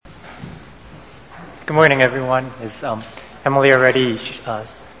Good morning, everyone. As Emily already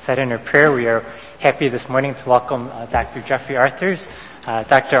said in her prayer, we are happy this morning to welcome Dr. Jeffrey Arthurs.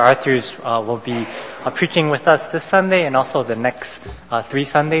 Dr. Arthurs will be preaching with us this Sunday and also the next 3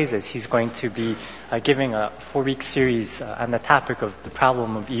 Sundays, as he's going to be giving a 4-week series on the topic of the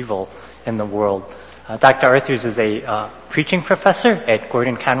problem of evil in the world. Dr. Arthurs is a preaching professor at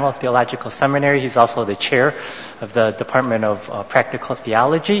Gordon Conwell Theological Seminary. He's also the chair of the Department of Practical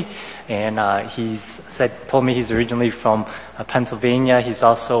Theology, and told me he's originally from Pennsylvania. He's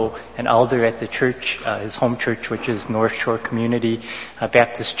also an elder at the church, his home church, which is North Shore Community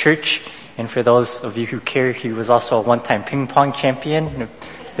Baptist Church. And for those of you who care, he was also a one-time ping pong champion.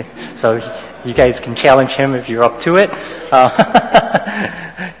 So you guys can challenge him if you're up to it.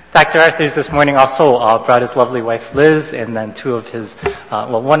 Dr. Arthurs this morning also brought his lovely wife Liz, and then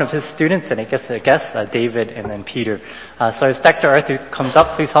one of his students, and I guess David and then Peter. So as Dr. Arthur comes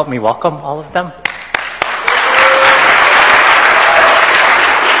up, please help me welcome all of them.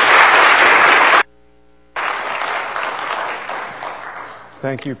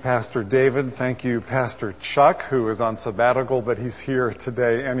 Thank you, Pastor David. Thank you, Pastor Chuck, who is on sabbatical, but he's here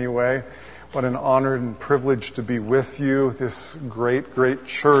today anyway. What an honor and privilege to be with you, this great, great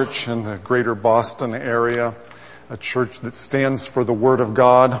church in the greater Boston area, a church that stands for the Word of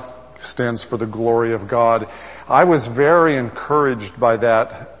God, stands for the glory of God. I was very encouraged by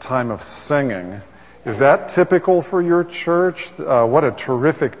that time of singing. Is that typical for your church? What a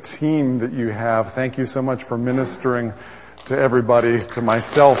terrific team that you have. Thank you so much for ministering to everybody, to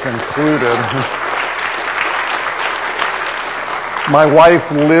myself included. My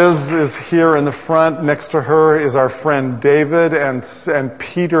wife Liz is here in the front. Next to her is our friend David, and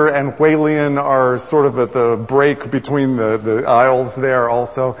Peter and Whalian are sort of at the break between the aisles there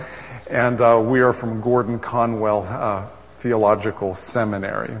also. And we are from Gordon Conwell Theological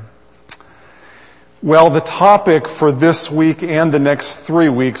Seminary. Well, the topic for this week and the next 3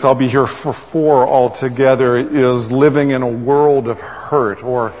 weeks, I'll be here for 4 altogether, is living in a world of hurt,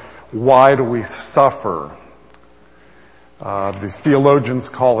 or why do we suffer? The theologians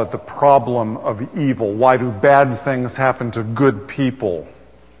call it the problem of evil. Why do bad things happen to good people?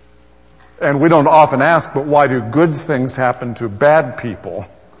 And we don't often ask, but why do good things happen to bad people?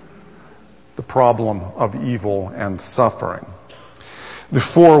 The problem of evil and suffering. The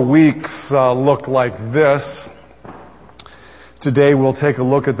 4 weeks look like this. Today we'll take a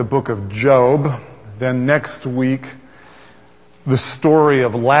look at the book of Job. Then next week, the story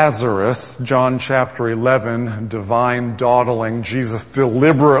of Lazarus, John chapter 11, divine dawdling. Jesus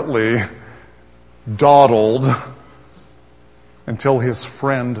deliberately dawdled until his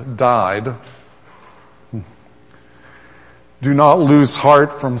friend died. Do not lose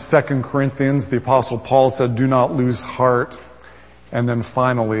heart from 2 Corinthians. The Apostle Paul said, do not lose heart. And then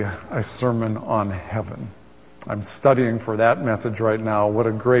finally, a sermon on heaven. I'm studying for that message right now. What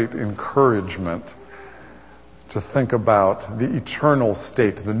a great encouragement to think about the eternal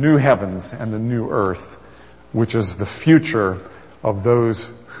state, the new heavens and the new earth, which is the future of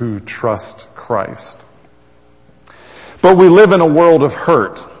those who trust Christ. But we live in a world of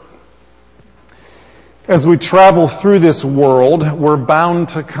hurt. As we travel through this world, we're bound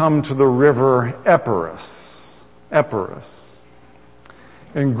to come to the river Epirus.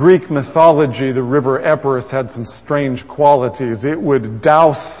 In Greek mythology, the river Epirus had some strange qualities. It would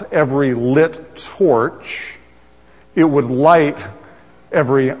douse every lit torch. It would light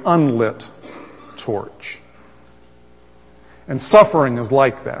every unlit torch. And suffering is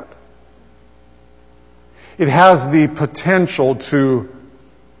like that. It has the potential to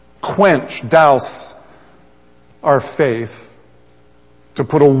douse our faith, to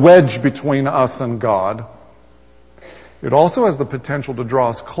put a wedge between us and God. It also has the potential to draw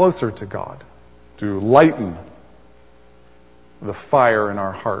us closer to God, to lighten the fire in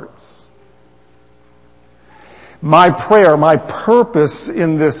our hearts. My prayer, my purpose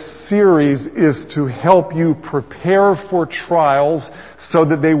in this series is to help you prepare for trials so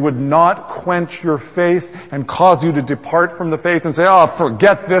that they would not quench your faith and cause you to depart from the faith and say,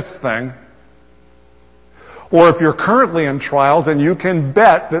 forget this thing. Or if you're currently in trials, and you can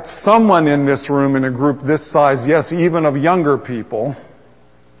bet that someone in this room, in a group this size, yes, even of younger people,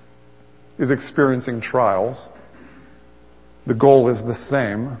 is experiencing trials. The goal is the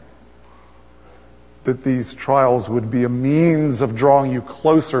same. That these trials would be a means of drawing you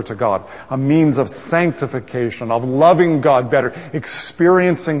closer to God, a means of sanctification, of loving God better,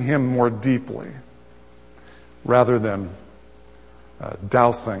 experiencing Him more deeply, rather than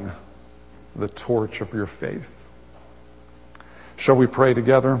dousing the torch of your faith. Shall we pray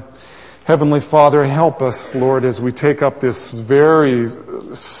together? Heavenly Father, help us, Lord, as we take up this very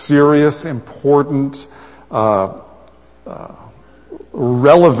serious, important,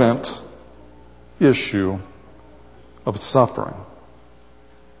 relevant issue of suffering.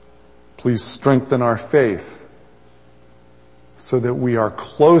 Please strengthen our faith so that we are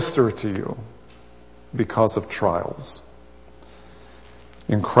closer to you because of trials.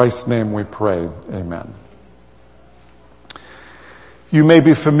 In Christ's name we pray, amen. You may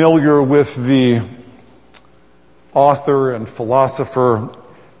be familiar with the author and philosopher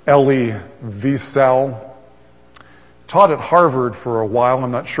Elie Wiesel. Taught at Harvard for a while.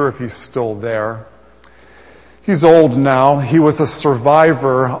 I'm not sure if he's still there. He's old now. He was a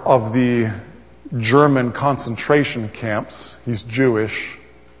survivor of the German concentration camps. He's Jewish.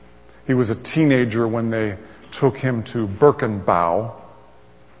 He was a teenager when they took him to Birkenau,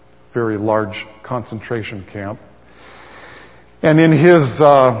 very large concentration camp. And in his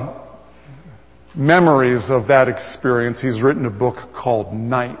memories of that experience, he's written a book called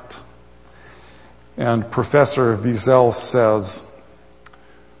Night. And Professor Wiesel says,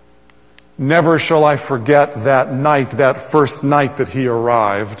 "Never shall I forget that night, that first night that he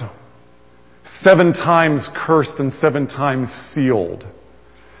arrived. 7 times cursed and 7 times sealed.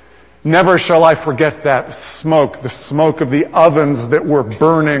 Never shall I forget that smoke, the smoke of the ovens that were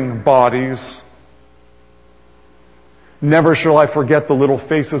burning bodies. Never shall I forget the little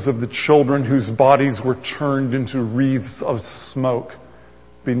faces of the children whose bodies were turned into wreaths of smoke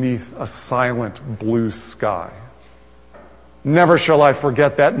beneath a silent blue sky. Never shall I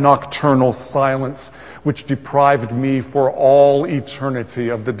forget that nocturnal silence which deprived me for all eternity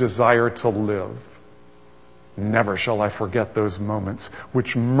of the desire to live. Never shall I forget those moments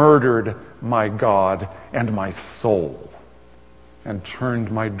which murdered my God and my soul and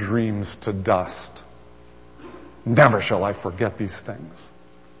turned my dreams to dust. Never shall I forget these things,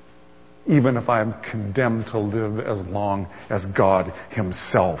 even if I am condemned to live as long as God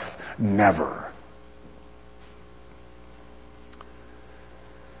himself. Never."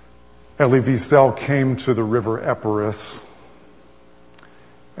 Elie Wiesel came to the river Epirus,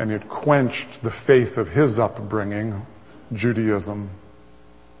 and it quenched the faith of his upbringing, Judaism.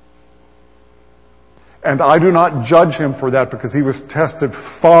 And I do not judge him for that, because he was tested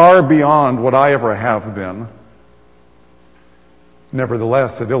far beyond what I ever have been.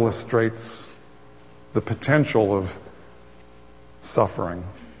 Nevertheless, it illustrates the potential of suffering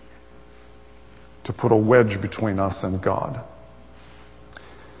to put a wedge between us and God.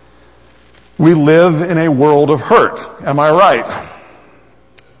 We live in a world of hurt. Am I right?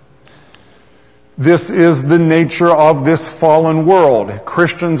 This is the nature of this fallen world.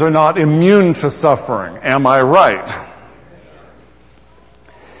 Christians are not immune to suffering. Am I right?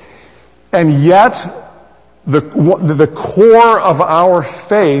 And yet, the core of our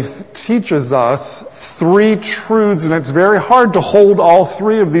faith teaches us 3 truths, and it's very hard to hold all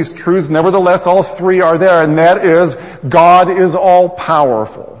 3 of these truths. Nevertheless, all 3 are there, and that is, God is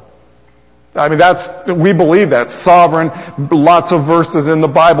all-powerful. I mean, we believe that. Sovereign. Lots of verses in the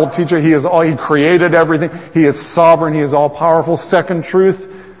Bible teach it. He created everything. He is sovereign. He is all-powerful. Second truth,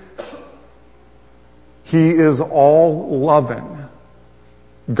 He is all-loving.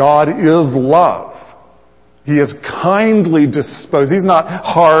 God is love. He is kindly disposed. He's not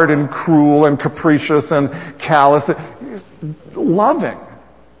hard and cruel and capricious and callous. He's loving.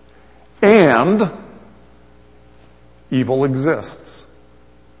 And evil exists.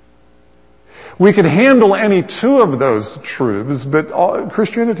 We could handle any 2 of those truths, but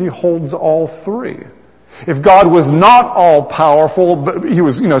Christianity holds all 3. If God was not all-powerful, but he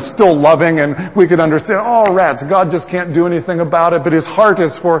was, still loving, and we could understand, rats, God just can't do anything about it, but his heart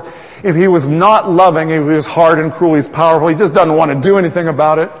is for, if he was not loving, if he was hard and cruel, he's powerful, he just doesn't want to do anything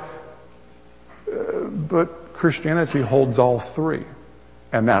about it. But Christianity holds all 3,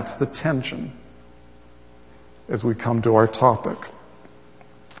 and that's the tension as we come to our topic.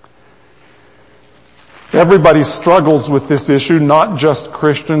 Everybody struggles with this issue, not just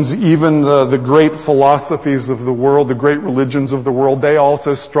Christians. Even the great philosophies of the world, the great religions of the world, they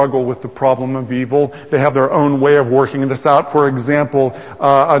also struggle with the problem of evil. They have their own way of working this out. For example,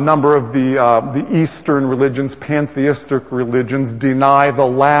 a number of the Eastern religions, pantheistic religions, deny the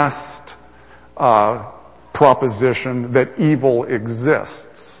last proposition that evil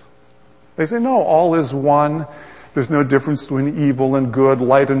exists. They say, no, all is one. There's no difference between evil and good,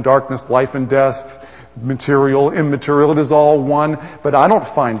 light and darkness, life and death, material, immaterial, it is all one. But I don't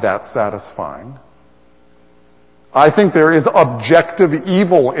find that satisfying. I think there is objective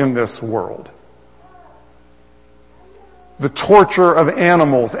evil in this world. The torture of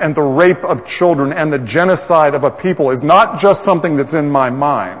animals and the rape of children and the genocide of a people is not just something that's in my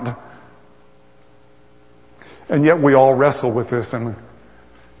mind. And yet we all wrestle with this and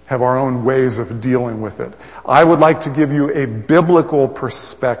have our own ways of dealing with it. I would like to give you a biblical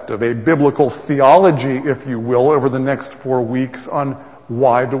perspective, a biblical theology, if you will, over the next 4 weeks on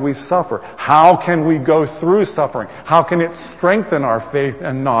why do we suffer? How can we go through suffering? How can it strengthen our faith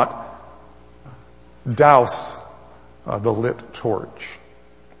and not douse the lit torch?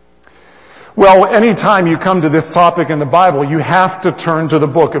 Well, anytime you come to this topic in the Bible, you have to turn to the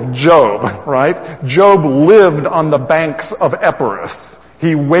book of Job, right? Job lived on the banks of Epirus.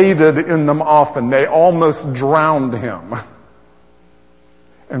 He waded in them often. They almost drowned him.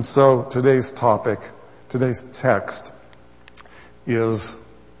 And so today's topic, today's text is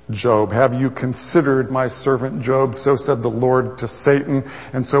Job. Have you considered my servant Job? So said the Lord to Satan.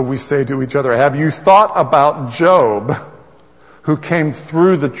 And so we say to each other, have you thought about Job, who came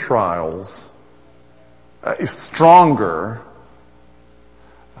through the trials stronger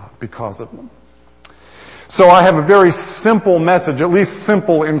because of them? So I have a very simple message, at least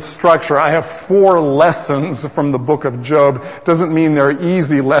simple in structure. I have 4 lessons from the book of Job. Doesn't mean they're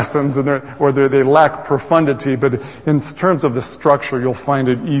easy lessons or they lack profundity, but in terms of the structure, you'll find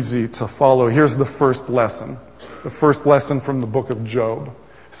it easy to follow. Here's the first lesson. The first lesson from the book of Job.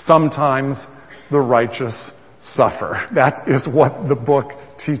 Sometimes the righteous suffer. That is what the book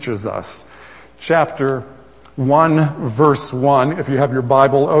teaches us. Chapter 1, verse 1, if you have your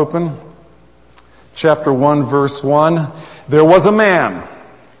Bible open. Chapter 1, verse 1. There was a man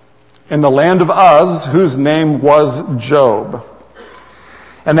in the land of Uz whose name was Job.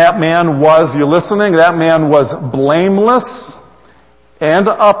 And that man was, you listening? That man was blameless and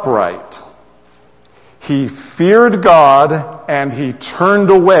upright. He feared God and he turned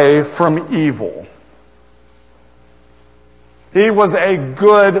away from evil. He was a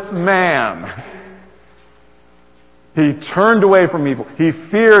good man. He turned away from evil. He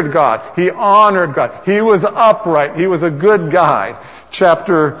feared God. He honored God. He was upright. He was a good guy.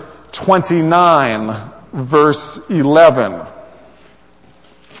 Chapter 29, verse 11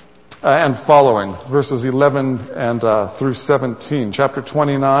 and following, verses 11 and through 17. Chapter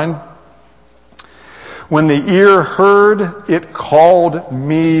 29. When the ear heard, it called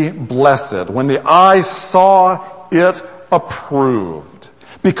me blessed. When the eye saw, it approved.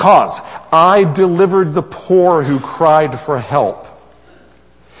 Because I delivered the poor who cried for help,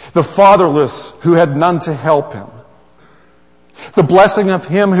 the fatherless who had none to help him. The blessing of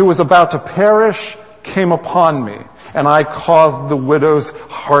him who was about to perish came upon me, and I caused the widow's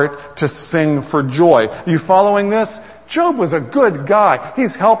heart to sing for joy. Are you following this? Job was a good guy.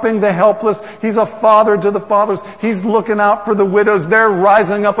 He's helping the helpless. He's a father to the fatherless. He's looking out for the widows. They're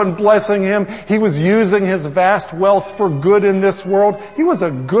rising up and blessing him. He was using his vast wealth for good in this world. He was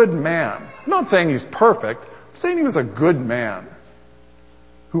a good man. I'm not saying he's perfect. I'm saying he was a good man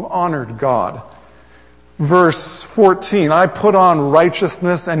who honored God. Verse 14, I put on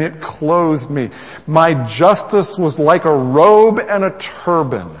righteousness and it clothed me. My justice was like a robe and a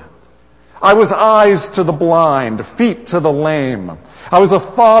turban. I was eyes to the blind, feet to the lame. I was a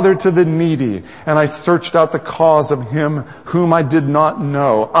father to the needy, and I searched out the cause of him whom I did not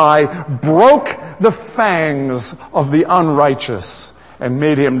know. I broke the fangs of the unrighteous and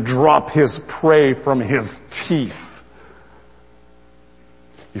made him drop his prey from his teeth.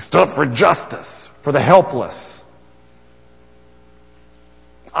 He stood up for justice, for the helpless.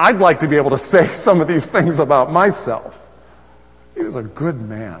 I'd like to be able to say some of these things about myself. He was a good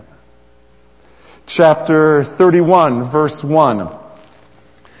man. Chapter 31, verse 1.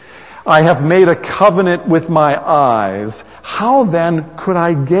 I have made a covenant with my eyes. How then could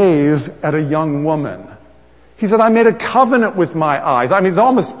I gaze at a young woman? He said, I made a covenant with my eyes. I mean, he's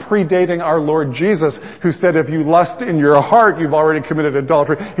almost predating our Lord Jesus, who said, if you lust in your heart, you've already committed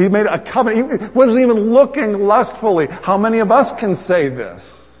adultery. He made a covenant. He wasn't even looking lustfully. How many of us can say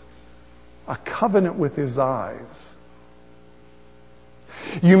this? A covenant with his eyes.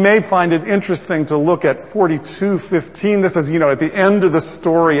 You may find it interesting to look at 42:15. This is, at the end of the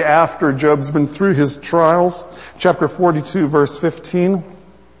story after Job's been through his trials. Chapter 42, verse 15.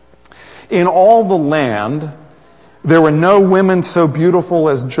 In all the land, there were no women so beautiful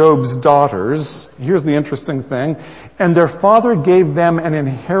as Job's daughters. Here's the interesting thing. And their father gave them an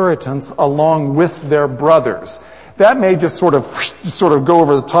inheritance along with their brothers. That may just sort of go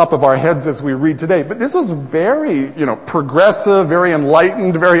over the top of our heads as we read today. But this was very, progressive, very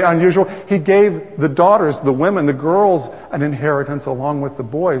enlightened, very unusual. He gave the daughters, the women, the girls, an inheritance along with the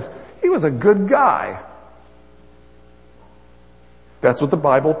boys. He was a good guy. That's what the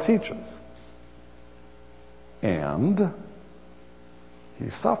Bible teaches. And he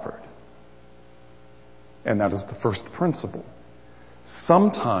suffered. And that is the first principle.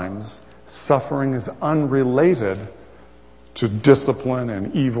 Sometimes Suffering is unrelated to discipline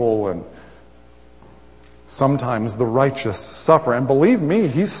and evil, and sometimes the righteous suffer. And believe me,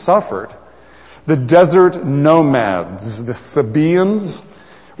 he suffered. The desert nomads, the Sabaeans,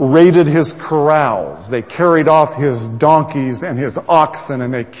 raided his corrals. They carried off his donkeys and his oxen,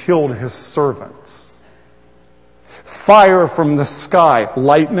 and they killed his servants. Fire from the sky,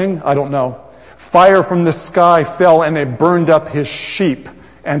 lightning, I don't know. Fire from the sky fell and they burned up his sheep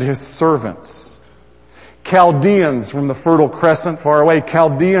and his servants. Chaldeans from the Fertile Crescent far away,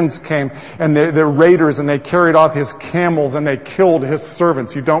 Chaldeans came and they're raiders, and they carried off his camels and they killed his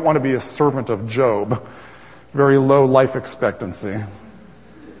servants. You don't want to be a servant of Job. Very low life expectancy.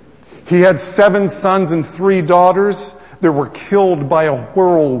 He had 7 sons and 3 daughters that were killed by a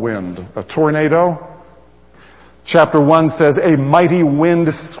whirlwind, a tornado. Chapter 1 says, a mighty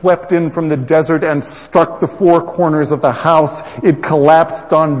wind swept in from the desert and struck the 4 corners of the house. It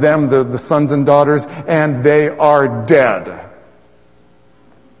collapsed on them, the sons and daughters, and they are dead.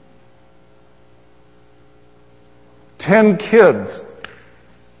 10 kids.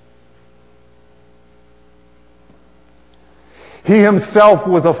 He himself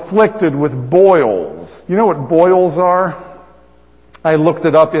was afflicted with boils. You know what boils are? I looked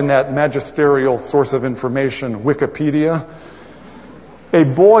it up in that magisterial source of information, Wikipedia. A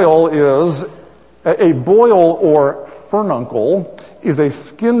boil or furuncle is a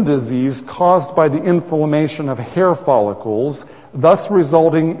skin disease caused by the inflammation of hair follicles, thus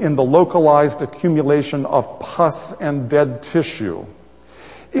resulting in the localized accumulation of pus and dead tissue.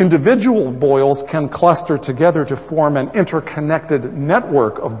 Individual boils can cluster together to form an interconnected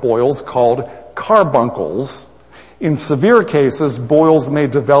network of boils called carbuncles. In severe cases, boils may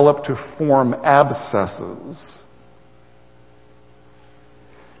develop to form abscesses.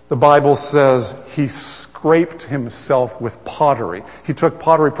 The Bible says he scraped himself with pottery. He took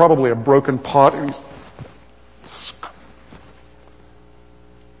pottery, probably a broken pot.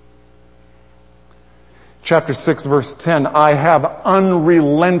 Chapter 6, verse 10, I have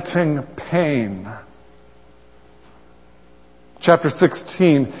unrelenting pain. Chapter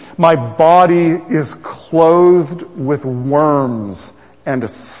 16, my body is clothed with worms and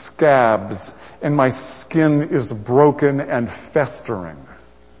scabs, and my skin is broken and festering.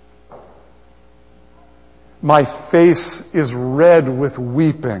 My face is red with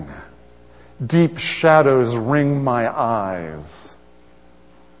weeping. Deep shadows ring my eyes.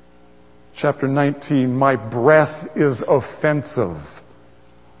 Chapter 19, my breath is offensive.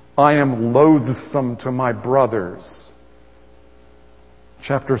 I am loathsome to my brothers.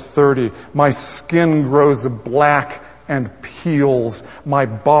 Chapter 30, my skin grows black and peels. My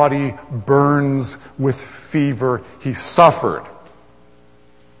body burns with fever. He suffered.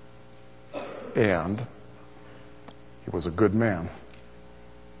 And he was a good man.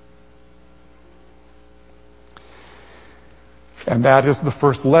 And that is the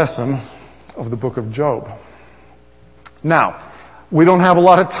first lesson of the book of Job. Now, we don't have a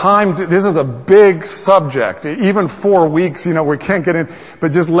lot of time. This is a big subject. Even 4 weeks, we can't get in.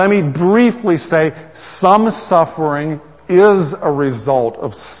 But just let me briefly say, some suffering is a result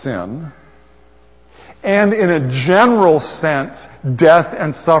of sin. And in a general sense, death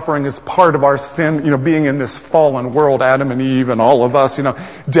and suffering is part of our sin, being in this fallen world, Adam and Eve and all of us,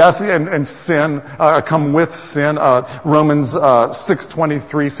 death and sin come with sin. Romans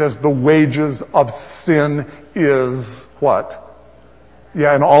 6:23 says the wages of sin is what?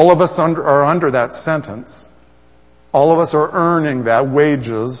 Yeah, and all of us are under that sentence. All of us are earning that,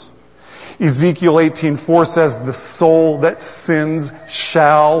 wages. Ezekiel 18:4 says, the soul that sins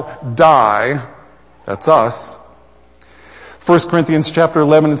shall die. That's us. 1 Corinthians chapter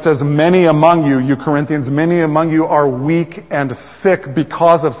 11, it says, many among you, you Corinthians, many among you are weak and sick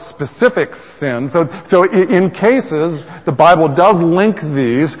because of specific sins. So in cases, the Bible does link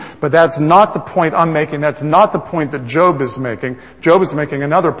these, but that's not the point I'm making. That's not the point that Job is making. Job is making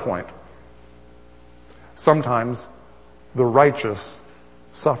another point. Sometimes the righteous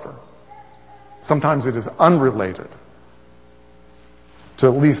suffer. Sometimes it is unrelated to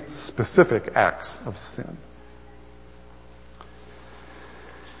at least specific acts of sin.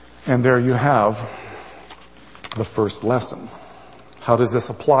 And there you have the first lesson. How does this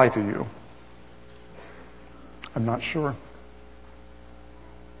apply to you? I'm not sure.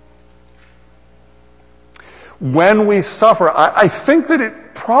 When we suffer, I think that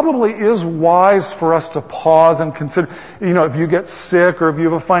it probably is wise for us to pause and consider, if you get sick or if you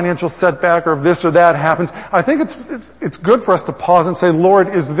have a financial setback or if this or that happens, I think it's good for us to pause and say, Lord,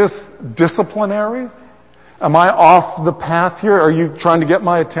 is this disciplinary? Am I off the path here? Are you trying to get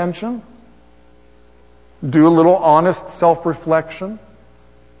my attention? Do a little honest self-reflection.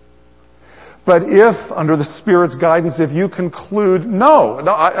 But if, under the Spirit's guidance, if you conclude,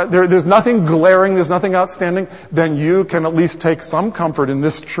 there's nothing glaring, there's nothing outstanding, then you can at least take some comfort in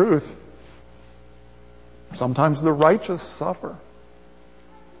this truth. Sometimes the righteous suffer.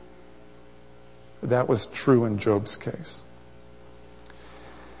 That was true in Job's case.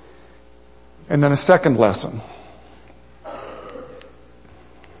 And then a second lesson.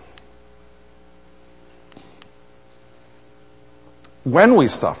 When we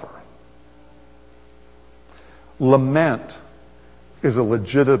suffer, lament is a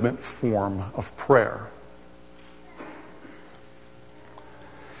legitimate form of prayer.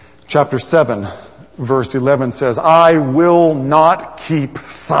 Chapter 7, verse 11 says, I will not keep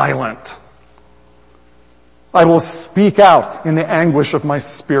silent. I will speak out in the anguish of my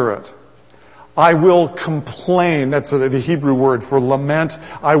spirit. I will complain. That's the Hebrew word for lament.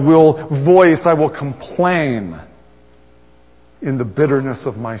 I will complain in the bitterness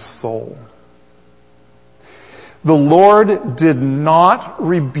of my soul. The Lord did not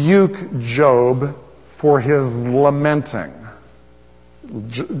rebuke Job for his lamenting.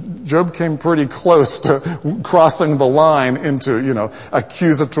 Job came pretty close to crossing the line into,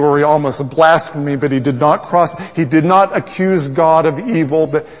 accusatory, almost blasphemy, but he did not accuse God of evil,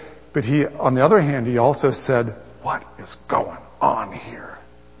 but he, on the other hand, he also said, what is going on here?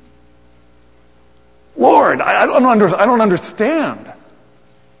 Lord, I don't understand.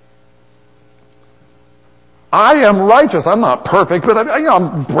 I am righteous. I'm not perfect, but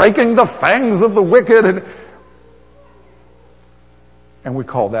I'm breaking the fangs of the wicked. And we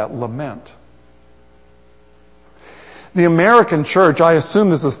call that lament. The American church, I assume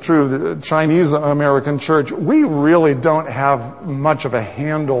this is true, the Chinese American church, we really don't have much of a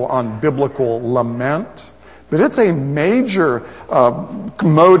handle on biblical lament. But it's a major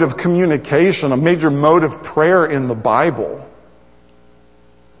mode of communication, a major mode of prayer in the Bible.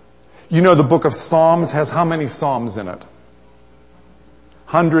 You know the book of Psalms has how many psalms in it?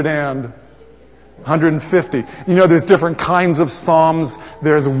 150. There's different kinds of psalms.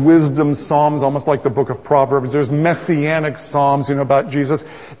 There's wisdom psalms, almost like the book of Proverbs. There's messianic psalms, about Jesus.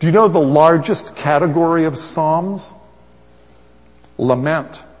 Do you know the largest category of psalms?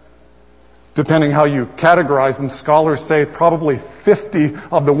 Lament. Depending how you categorize them, scholars say probably 50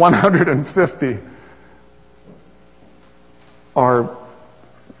 of the 150 are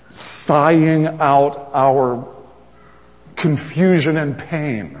sighing out our confusion and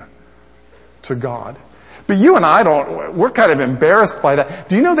pain to God. But you and we're kind of embarrassed by that.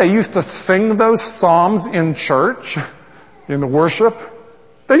 Do you know they used to sing those psalms in church, in the worship?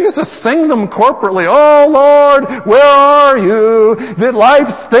 They used to sing them corporately. Oh Lord, where are you? That life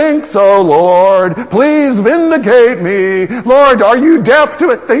stinks, oh Lord. Please vindicate me. Lord, are you deaf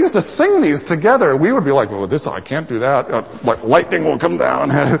to it? They used to sing these together. We would be like, well, I can't do that. Like lightning will come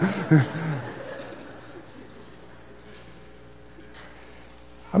down.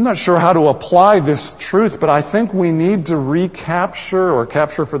 I'm not sure how to apply this truth, but I think we need to recapture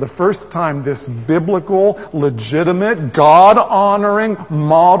capture for the first time this biblical, legitimate, God-honoring,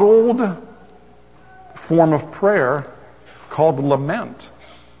 modeled form of prayer called lament.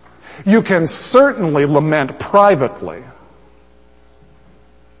 You can certainly lament privately.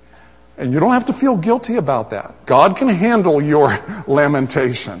 And you don't have to feel guilty about that. God can handle your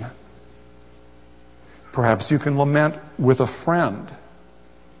lamentation. Perhaps you can lament with a friend.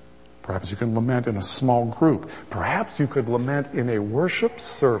 Perhaps you can lament in a small group. Perhaps you could lament in a worship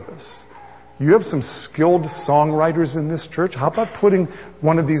service. You have some skilled songwriters in this church. How about putting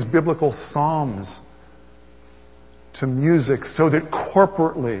one of these biblical psalms to music so that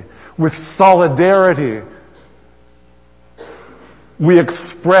corporately, with solidarity, we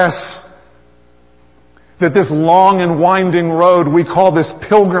express that this long and winding road we call this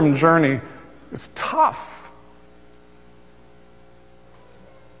pilgrim journey is tough.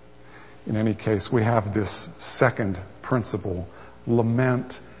 In any case, we have this second principle.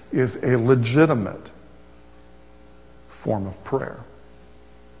 Lament is a legitimate form of prayer.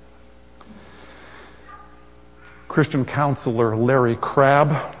 Christian counselor Larry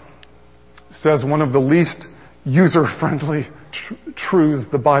Crabb says one of the least user-friendly truths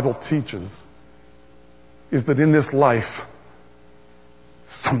the Bible teaches is that in this life,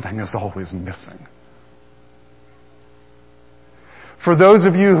 something is always missing. For those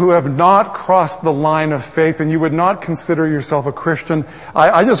of you who have not crossed the line of faith and you would not consider yourself a Christian,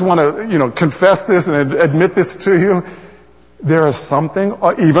 I just want to, confess this and admit this to you. There is something,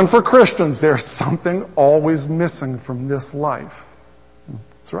 even for Christians, there's something always missing from this life.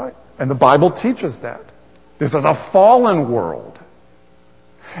 That's right. And the Bible teaches that. This is a fallen world.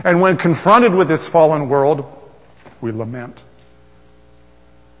 And when confronted with this fallen world, we lament.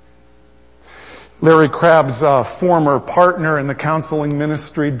 Larry Crabb's former partner in the counseling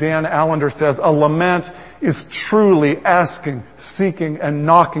ministry, Dan Allender, says, a lament is truly asking, seeking, and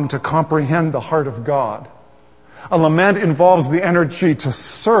knocking to comprehend the heart of God. A lament involves the energy to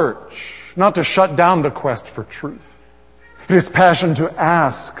search, not to shut down the quest for truth. It is passion to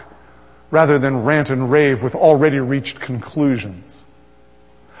ask rather than rant and rave with already reached conclusions.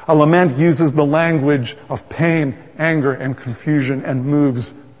 A lament uses the language of pain, anger, and confusion and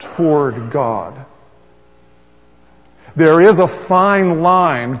moves toward God. There is a fine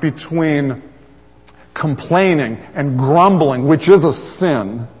line between complaining and grumbling, which is a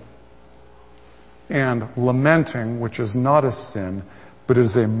sin, and lamenting, which is not a sin, but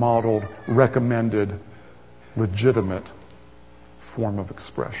is a modeled, recommended, legitimate form of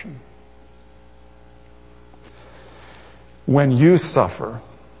expression. When you suffer,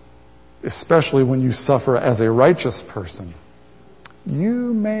 especially when you suffer as a righteous person,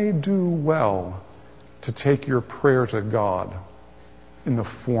 you may do well to take your prayer to God in the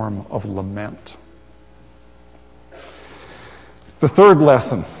form of lament. The third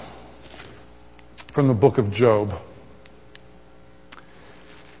lesson from the book of Job.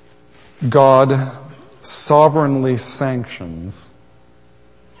 God sovereignly sanctions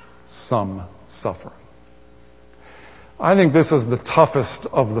some suffering. I think this is the toughest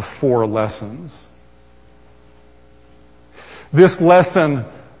of the four lessons. This lesson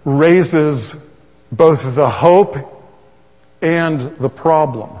raises both the hope and the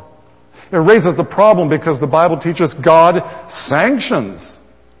problem. It raises the problem because the Bible teaches God sanctions.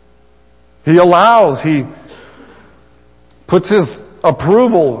 He allows, He puts His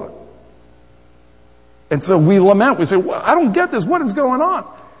approval. And so we lament. We say, well, I don't get this. What is going on?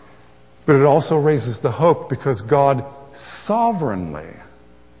 But it also raises the hope because God sovereignly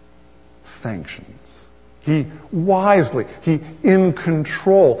sanctions. He wisely, He in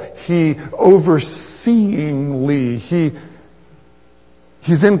control, He overseeingly,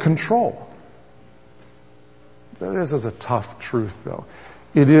 He's in control. This is a tough truth, though.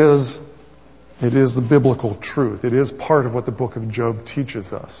 It is the biblical truth. It is part of what the book of Job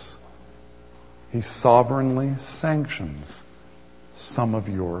teaches us. He sovereignly sanctions some of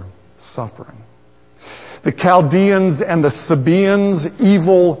your suffering. The Chaldeans and the Sabaeans,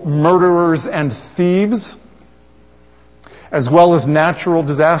 evil murderers and thieves, as well as natural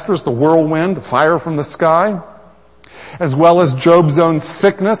disasters, the whirlwind, the fire from the sky, as well as Job's own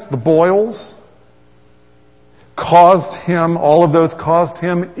sickness, the boils, all of those caused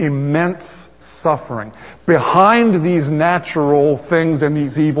him immense suffering. Behind these natural things and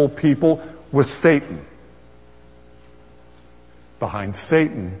these evil people was Satan. Behind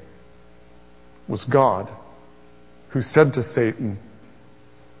Satan was God, who said to Satan,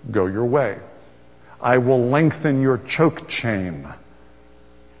 go your way. I will lengthen your choke chain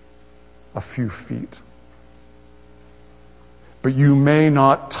a few feet. But you may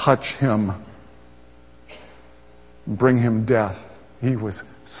not touch him, bring him death. He was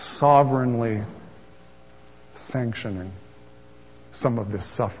sovereignly sanctioning some of this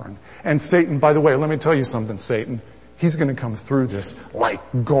suffering. And Satan, by the way, let me tell you something, Satan. He's going to come through this like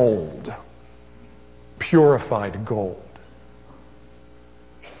gold. Purified gold.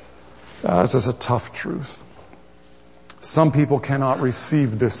 This is a tough truth. Some people cannot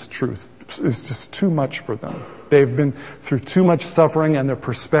receive this truth. It's just too much for them. They've been through too much suffering and their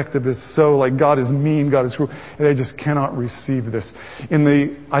perspective is so like God is mean, God is cruel, and they just cannot receive this.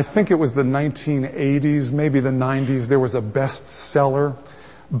 I think it was the 1980s, maybe the 90s, there was a bestseller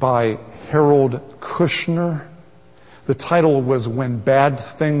by Harold Kushner. The title was When Bad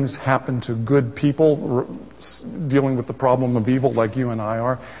Things Happen to Good People, dealing with the problem of evil like you and I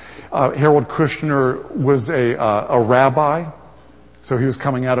are. Harold Kushner was a rabbi, so he was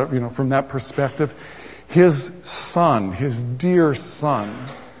coming at it, from that perspective. His son, his dear son,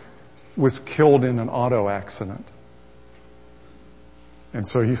 was killed in an auto accident. And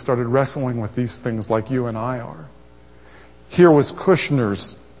so he started wrestling with these things like you and I are. Here was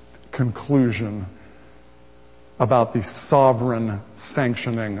Kushner's conclusion about the sovereign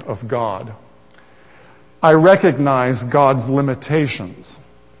sanctioning of God. I recognize God's limitations.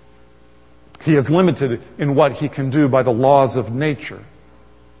 He is limited in what he can do by the laws of nature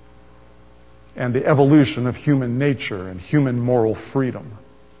and the evolution of human nature and human moral freedom.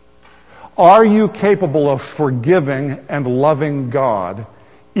 Are you capable of forgiving and loving God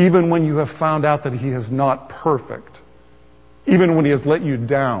even when you have found out that he is not perfect? Even when he has let you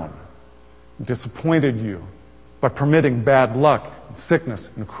down, disappointed you by permitting bad luck and sickness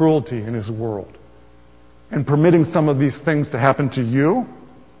and cruelty in his world and permitting some of these things to happen to you?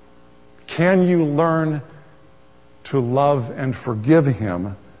 Can you learn to love and forgive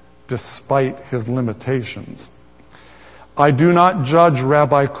him despite his limitations. I do not judge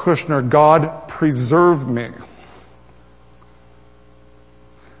Rabbi Kushner. God preserve me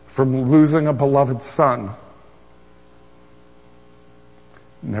from losing a beloved son.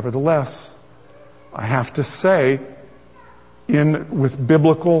 Nevertheless, I have to say, with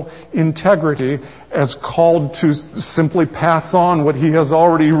biblical integrity, as called to simply pass on what he has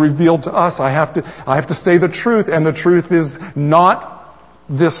already revealed to us, I have to say the truth, and the truth is not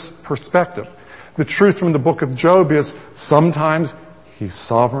this perspective. The truth from the book of Job is sometimes he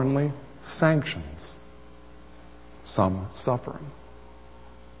sovereignly sanctions some suffering.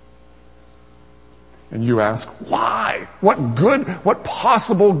 And you ask, why? What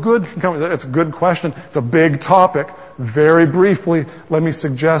possible good can come? That's a good question. It's a big topic. Very briefly, let me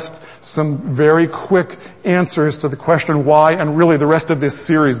suggest some very quick answers to the question why, and really the rest of this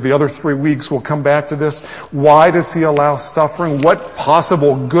series, the other 3 weeks, we'll come back to this. Why does he allow suffering? What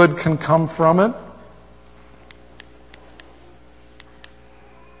possible good can come from it?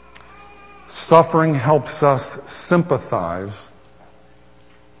 Suffering helps us sympathize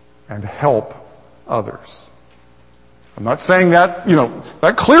and help others. I'm not saying that,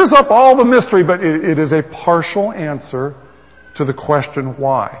 that clears up all the mystery, but it is a partial answer to the question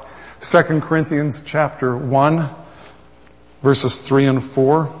why. 2 Corinthians chapter 1, verses 3 and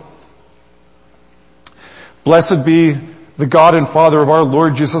 4. Blessed be the God and Father of our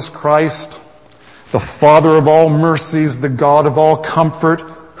Lord Jesus Christ, the Father of all mercies, the God of all comfort,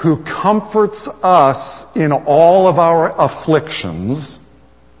 who comforts us in all of our afflictions,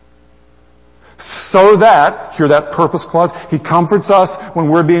 so that, hear that purpose clause, he comforts us when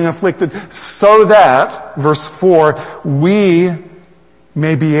we're being afflicted, so that, verse 4, we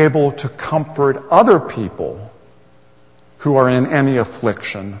may be able to comfort other people who are in any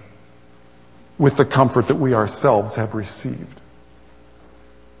affliction with the comfort that we ourselves have received.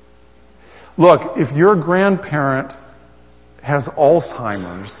 Look, if your grandparent has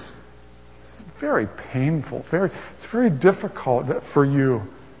Alzheimer's, it's very painful, it's very difficult for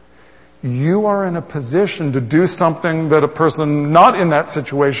you. You are in a position to do something that a person not in that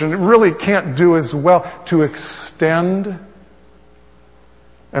situation really can't do as well, to extend,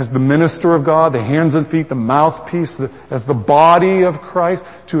 as the minister of God, the hands and feet, the mouthpiece, as the body of Christ,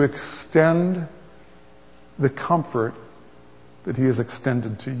 to extend the comfort that he has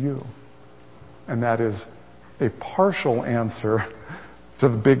extended to you. And that is a partial answer to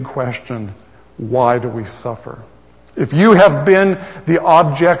the big question, why do we suffer? If you have been the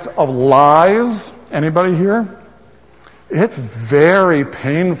object of lies, anybody here? It's very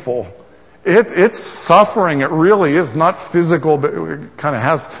painful. It's suffering. It really is not physical, but it kind of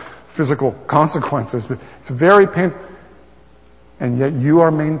has physical consequences. But it's very painful. And yet you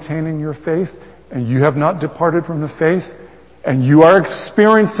are maintaining your faith, and you have not departed from the faith, and you are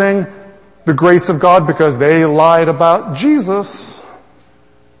experiencing the grace of God because they lied about Jesus,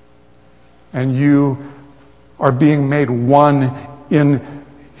 and you are being made one in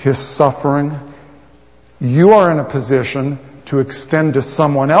his suffering. You are in a position to extend to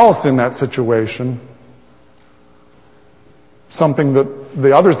someone else in that situation something that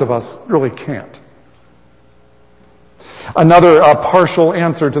the others of us really can't. Another partial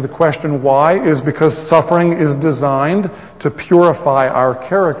answer to the question why is because suffering is designed to purify our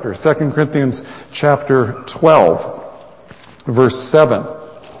character. 2 Corinthians chapter 12, verse 7.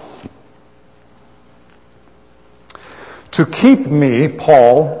 To keep me,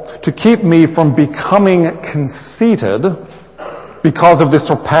 Paul, from becoming conceited because of the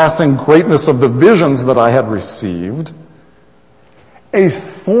surpassing greatness of the visions that I had received, a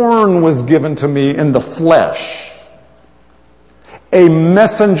thorn was given to me in the flesh, a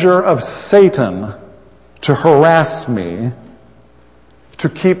messenger of Satan to harass me, to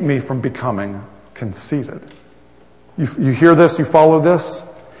keep me from becoming conceited. You hear this? You follow this?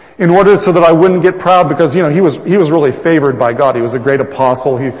 In order so that I wouldn't get proud, because, he was really favored by God. He was a great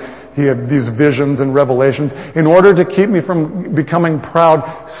apostle. He had these visions and revelations. In order to keep me from becoming proud,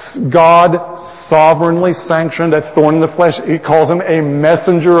 God sovereignly sanctioned a thorn in the flesh. He calls him a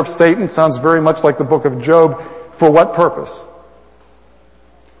messenger of Satan. Sounds very much like the book of Job. For what purpose?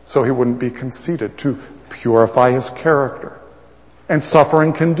 So he wouldn't be conceited, to purify his character. And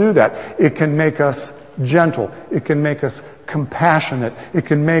suffering can do that. It can make us gentle. It can make us compassionate. It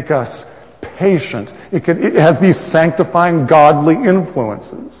can make us patient. It has these sanctifying godly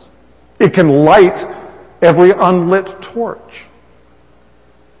influences. It can light every unlit torch.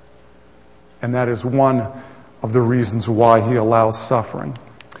 And that is one of the reasons why he allows suffering.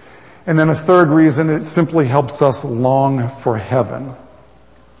 And then a third reason, it simply helps us long for heaven.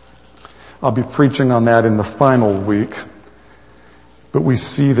 I'll be preaching on that in the final week. But we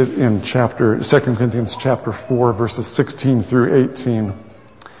see that in 2 Corinthians chapter 4, verses 16 through 18,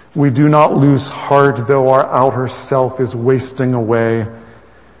 we do not lose heart though our outer self is wasting away.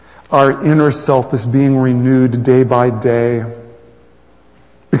 Our inner self is being renewed day by day.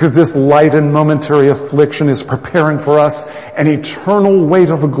 Because this light and momentary affliction is preparing for us an eternal weight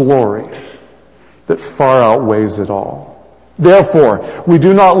of glory that far outweighs it all. Therefore, we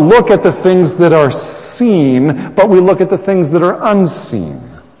do not look at the things that are seen, but we look at the things that are unseen.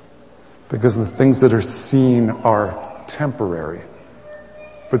 Because the things that are seen are temporary,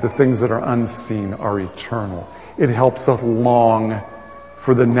 but the things that are unseen are eternal. It helps us long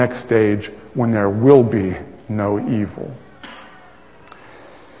for the next stage when there will be no evil.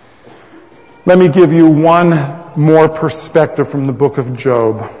 Let me give you one more perspective from the book of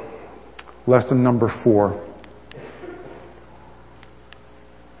Job. Lesson number 4.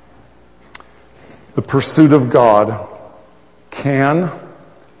 The pursuit of God can,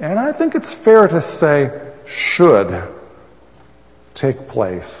 and I think it's fair to say, should take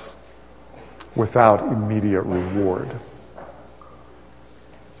place without immediate reward.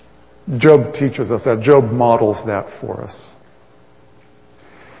 Job teaches us that. Job models that for us.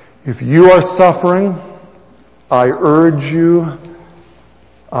 If you are suffering, I urge you,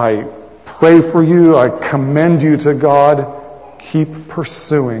 I pray for you, I commend you to God, keep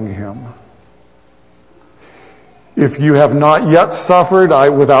pursuing Him. If you have not yet suffered,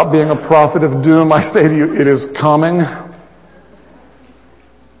 without being a prophet of doom, I say to you, it is coming.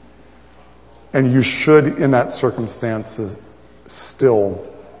 And you should, in that circumstances,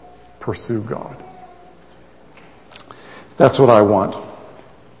 still pursue God. That's what I want.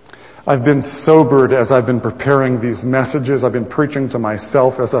 I've been sobered as I've been preparing these messages. I've been preaching to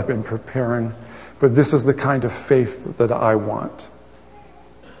myself as I've been preparing. But this is the kind of faith that I want.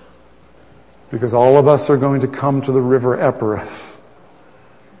 Because all of us are going to come to the river Epirus.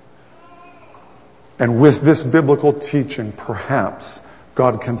 And with this biblical teaching, perhaps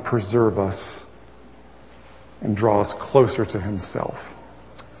God can preserve us and draw us closer to Himself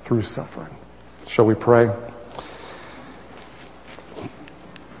through suffering. Shall we pray?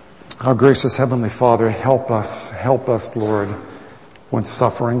 Our gracious Heavenly Father, help us, Lord, when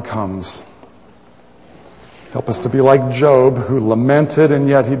suffering comes. Help us to be like Job, who lamented and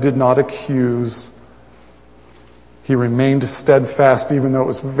yet he did not accuse. He remained steadfast even though it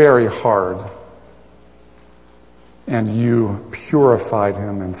was very hard. And you purified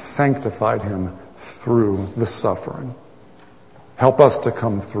him and sanctified him through the suffering. Help us to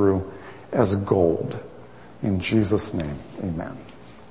come through as gold. In Jesus' name, amen.